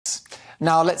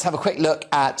Now, let's have a quick look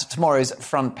at tomorrow's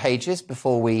front pages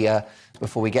before we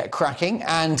get cracking.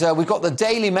 And we've got the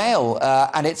Daily Mail,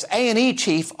 and it's A&E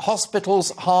chief,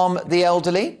 hospitals harm the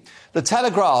elderly. The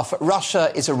Telegraph,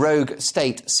 Russia is a rogue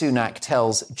state, Sunak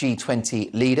tells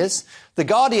G20 leaders. The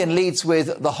Guardian leads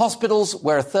with the hospitals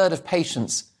where a third of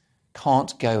patients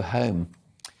can't go home.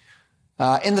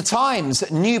 In the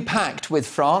Times, new pact with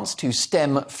France to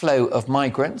stem flow of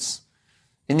migrants.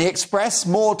 In the Express,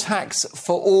 more tax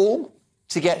for all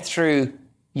to get through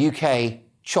UK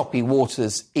choppy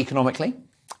waters economically.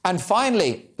 And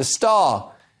finally, the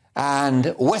Star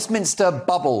and Westminster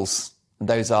bubbles. And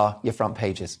those are your front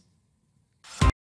pages.